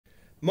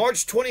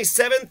March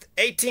 27th,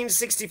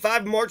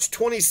 1865. March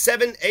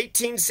 27,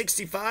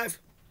 1865.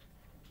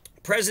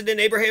 President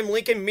Abraham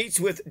Lincoln meets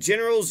with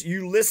Generals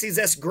Ulysses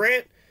S.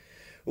 Grant,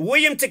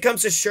 William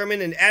Tecumseh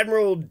Sherman, and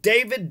Admiral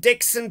David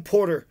Dixon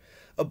Porter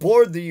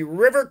aboard the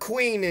River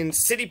Queen in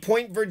City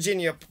Point,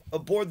 Virginia.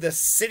 Aboard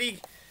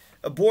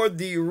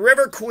the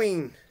River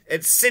Queen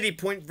at City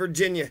Point,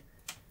 Virginia.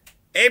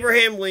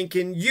 Abraham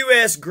Lincoln,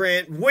 U.S.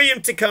 Grant,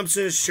 William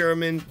Tecumseh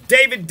Sherman,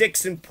 David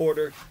Dixon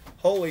Porter.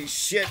 Holy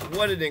shit,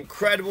 what an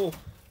incredible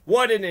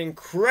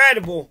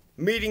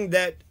meeting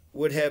that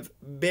would have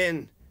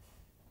been.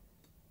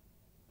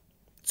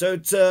 So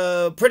it's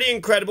pretty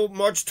incredible.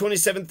 March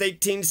 27th,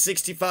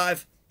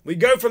 1865. We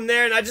go from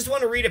there, and I just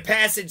want to read a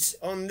passage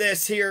on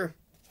this here.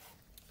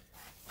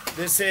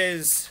 This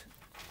is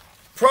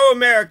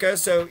pro-America,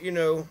 so, you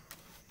know,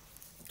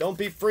 don't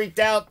be freaked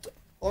out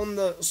on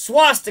the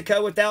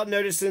swastika without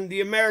noticing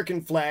the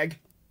American flag.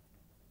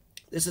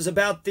 This is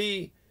about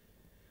the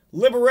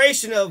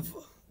liberation of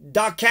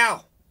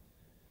Dachau,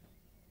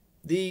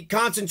 the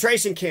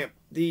concentration camp,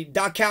 the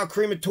Dachau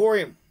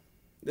crematorium.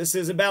 This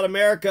is about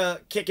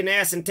America kicking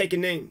ass and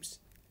taking names.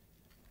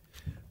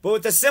 But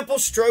with a simple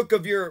stroke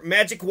of your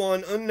magic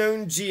wand,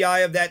 unknown GI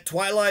of that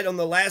twilight on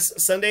the last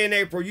Sunday in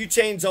April, you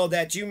changed all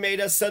that. You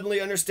made us suddenly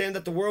understand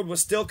that the world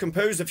was still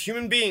composed of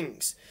human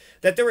beings,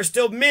 that there were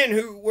still men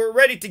who were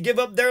ready to give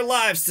up their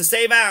lives to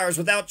save ours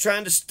without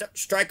trying to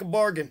strike a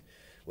bargain,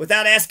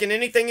 without asking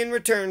anything in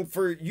return,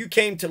 for you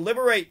came to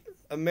liberate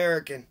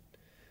American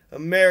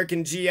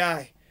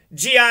GI.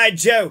 G.I.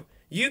 Joe,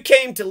 you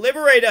came to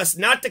liberate us,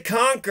 not to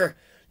conquer.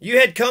 You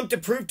had come to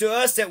prove to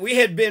us that we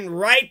had been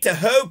right to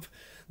hope,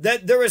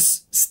 that there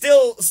was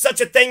still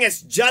such a thing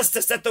as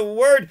justice, that the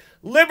word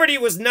liberty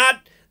was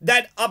not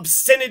that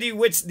obscenity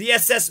which the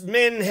SS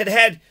men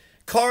had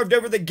carved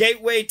over the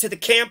gateway to the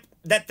camp,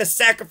 that the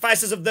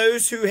sacrifices of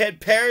those who had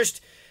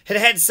perished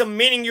had some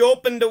meaning. You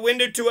opened a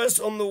window to us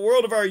on the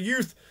world of our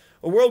youth,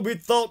 a world we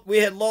thought we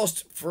had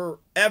lost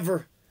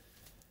forever.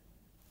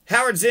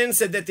 Howard Zinn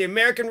said that the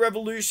American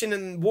Revolution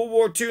and World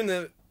War II and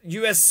the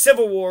U.S.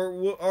 Civil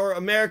War are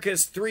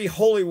America's three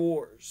holy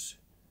wars.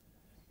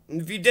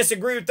 And if you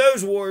disagree with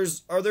those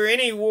wars, are there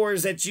any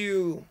wars that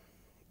you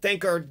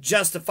think are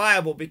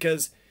justifiable?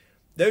 Because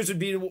those would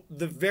be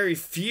the very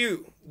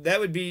few. That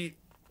would be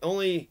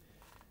only...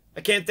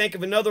 I can't think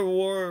of another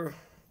war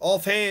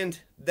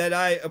offhand that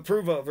I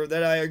approve of or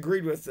that I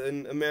agreed with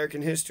in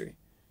American history.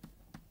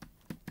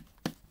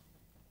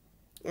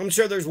 I'm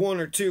sure there's one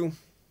or two.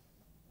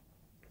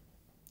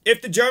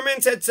 If the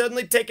Germans had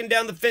suddenly taken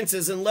down the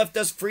fences and left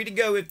us free to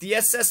go, if the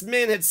SS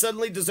men had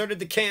suddenly deserted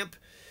the camp,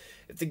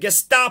 if the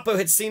Gestapo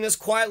had seen us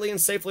quietly and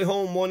safely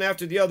home one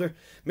after the other,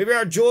 maybe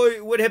our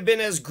joy would have been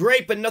as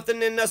great, but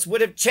nothing in us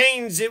would have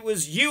changed. It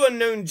was you,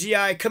 unknown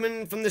GI,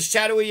 coming from the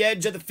shadowy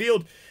edge of the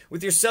field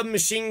with your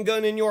submachine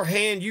gun in your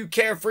hand. You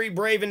carefree,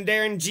 brave, and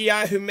daring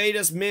GI who made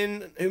us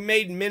men, who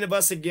made men of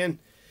us again.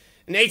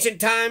 In ancient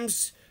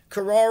times,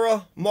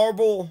 Carrara,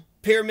 marble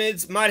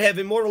pyramids might have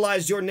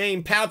immortalized your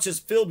name. Pouches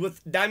filled with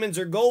diamonds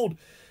or gold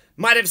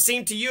might have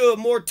seemed to you a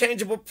more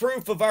tangible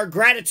proof of our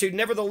gratitude.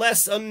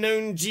 Nevertheless,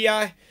 unknown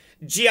GI,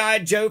 G.I.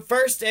 Joe,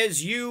 first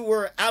as you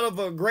were out of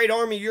a great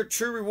army, your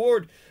true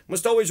reward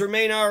must always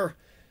remain our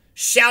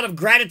shout of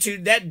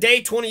gratitude that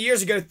day 20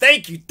 years ago.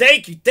 Thank you,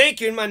 thank you,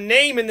 thank you in my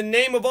name, in the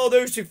name of all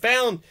those who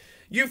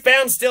you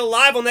found still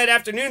alive on that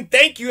afternoon.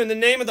 Thank you in the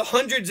name of the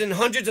hundreds and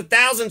hundreds of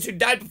thousands who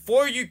died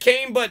before you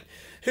came, but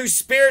whose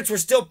spirits were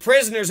still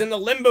prisoners in the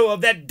limbo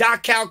of that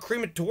Dachau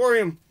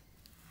crematorium.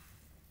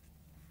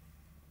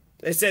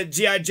 They said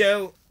G.I.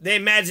 Joe, they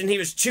imagined he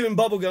was chewing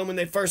bubblegum when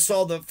they first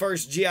saw the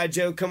first G.I.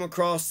 Joe come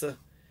across the...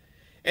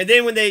 And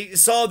then when they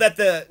saw that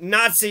the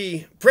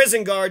Nazi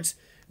prison guards,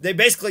 they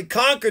basically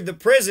conquered the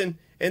prison,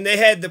 and they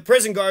had the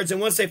prison guards, and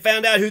once they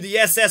found out who the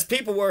SS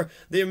people were,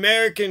 the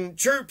American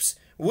troops,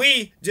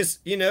 we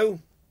just, you know,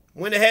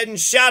 went ahead and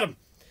shot them.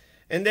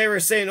 And they were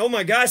saying, oh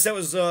my gosh,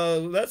 that's a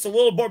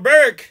little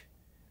barbaric.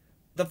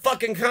 The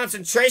fucking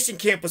concentration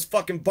camp was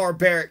fucking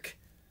barbaric.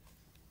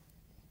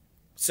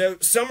 So,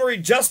 summary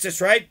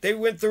justice, right? They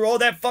went through all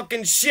that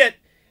fucking shit,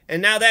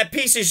 and now that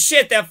piece of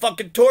shit that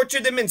fucking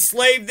tortured them,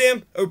 enslaved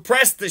them,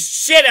 oppressed the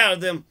shit out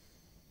of them,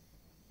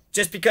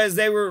 just because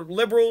they were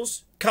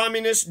liberals,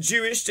 communists,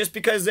 Jewish, just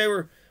because they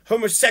were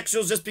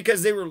homosexuals, just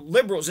because they were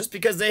liberals, just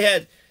because they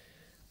had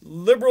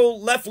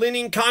liberal,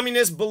 left-leaning,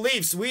 communist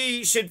beliefs.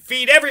 We should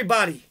feed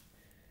everybody.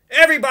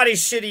 Everybody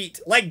should eat,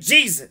 like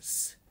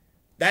Jesus.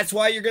 That's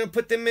why you're going to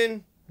put them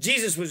in.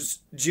 Jesus was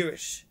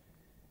Jewish.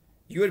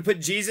 You would have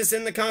put Jesus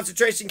in the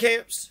concentration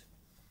camps?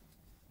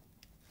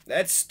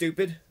 That's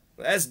stupid.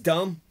 That's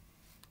dumb.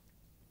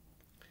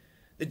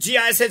 The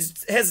GI's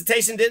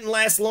hesitation didn't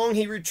last long.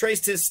 He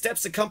retraced his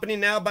steps, accompanied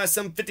now by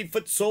some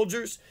 50-foot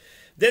soldiers.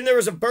 Then there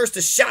was a burst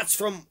of shots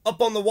from up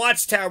on the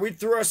watchtower. We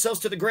threw ourselves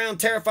to the ground,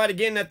 terrified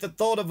again at the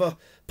thought of a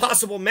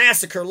possible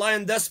massacre.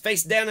 Lying thus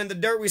face down in the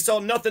dirt, we saw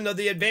nothing of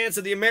the advance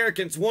of the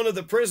Americans. One of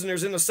the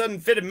prisoners, in a sudden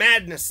fit of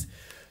madness,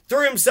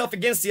 threw himself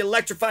against the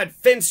electrified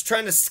fence,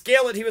 trying to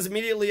scale it. He was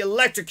immediately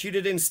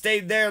electrocuted and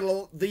stayed there,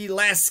 the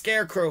last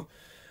scarecrow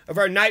of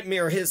our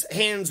nightmare, his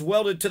hands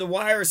welded to the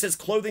wires, his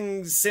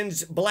clothing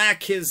singed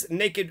black, his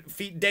naked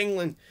feet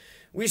dangling.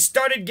 We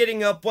started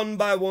getting up one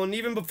by one,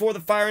 even before the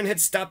firing had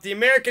stopped. The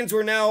Americans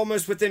were now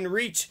almost within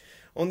reach.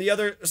 On the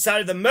other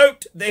side of the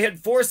moat, they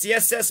had forced the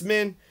SS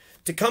men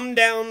to come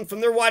down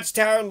from their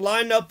watchtower and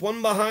line up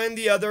one behind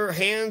the other,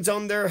 hands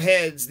on their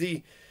heads.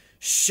 The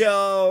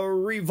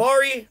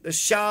Charivari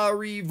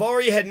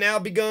had now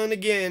begun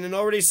again, and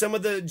already some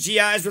of the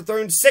GIs were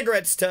throwing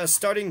cigarettes to us,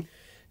 starting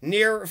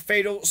near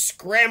fatal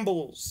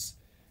scrambles.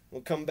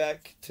 We'll come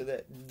back to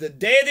that. The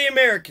Day of the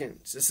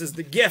Americans. This is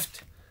the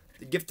gift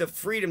of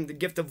freedom, the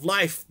gift of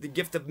life, the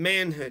gift of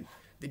manhood,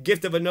 the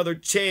gift of another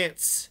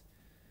chance.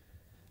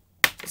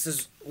 This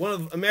is one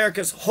of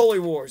America's holy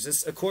wars.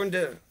 This, according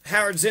to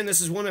Howard Zinn, this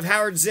is one of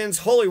Howard Zinn's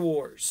holy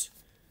wars.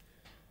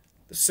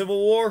 The Civil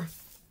War,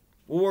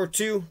 World War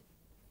II,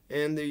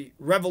 and the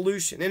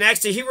Revolution. And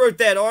actually, he wrote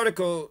that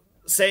article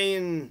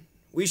saying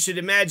we should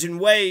imagine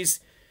ways,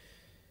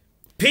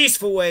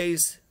 peaceful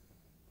ways,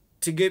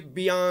 to get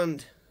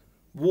beyond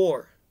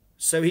war.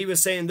 So he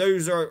was saying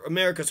those are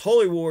America's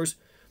holy wars.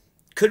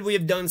 Could we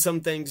have done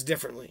some things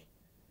differently?